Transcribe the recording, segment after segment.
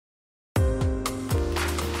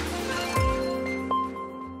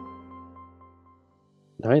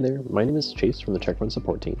Hi there, my name is Chase from the Checkfront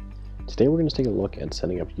support team. Today we're going to take a look at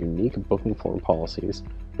setting up unique booking form policies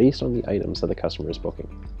based on the items that the customer is booking.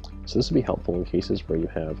 So this will be helpful in cases where you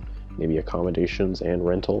have maybe accommodations and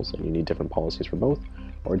rentals and you need different policies for both,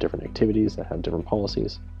 or different activities that have different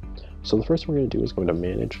policies. So the first thing we're going to do is go into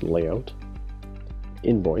Manage Layout,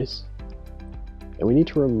 Invoice, and we need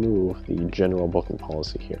to remove the general booking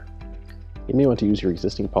policy here. You may want to use your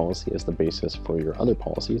existing policy as the basis for your other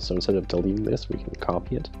policies, so instead of deleting this, we can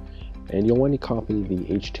copy it. And you'll want to copy the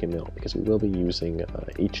HTML because we will be using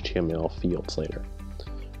HTML fields later.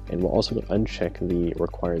 And we'll also uncheck the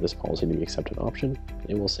require this policy to be accepted option,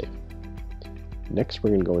 and we'll save. Next, we're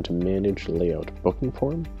going to go into Manage Layout Booking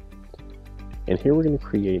Form. And here we're going to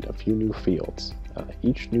create a few new fields.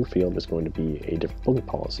 Each new field is going to be a different booking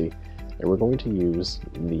policy, and we're going to use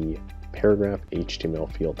the paragraph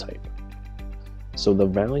HTML field type. So the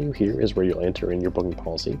value here is where you'll enter in your booking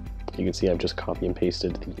policy. You can see I've just copy and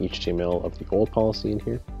pasted the HTML of the old policy in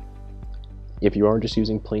here. If you are just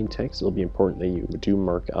using plain text, it'll be important that you do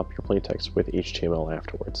mark up your plain text with HTML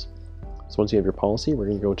afterwards. So once you have your policy, we're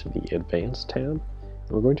going to go to the Advanced tab, and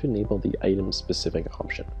we're going to enable the Item Specific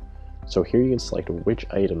option. So here you can select which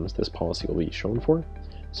items this policy will be shown for.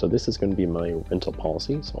 So this is going to be my rental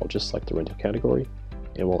policy, so I'll just select the rental category,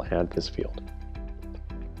 and we'll add this field.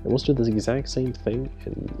 And we'll do the exact same thing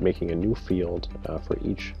in making a new field for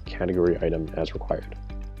each category item as required.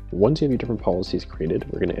 Once you have your different policies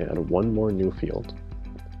created, we're going to add one more new field,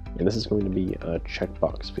 and this is going to be a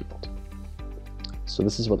checkbox field. So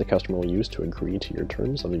this is what the customer will use to agree to your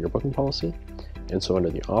terms under your booking policy, and so under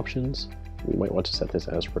the options, we might want to set this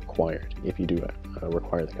as required if you do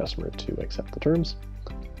require the customer to accept the terms,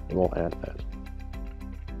 and we'll add that.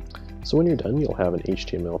 So when you're done, you'll have an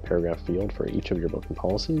HTML paragraph field for each of your booking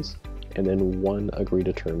policies, and then one agree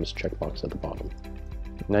to terms checkbox at the bottom.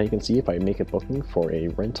 Now you can see if I make a booking for a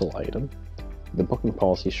rental item, the booking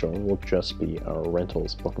policy shown will just be our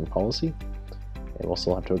rentals booking policy, and we'll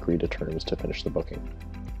still have to agree to terms to finish the booking.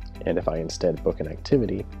 And if I instead book an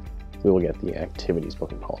activity, we will get the activities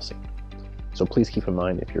booking policy. So please keep in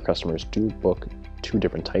mind if your customers do book two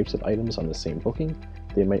different types of items on the same booking,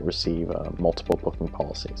 they might receive multiple booking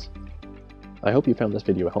policies. I hope you found this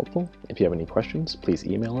video helpful. If you have any questions, please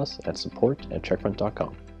email us at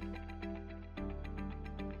support@checkfront.com.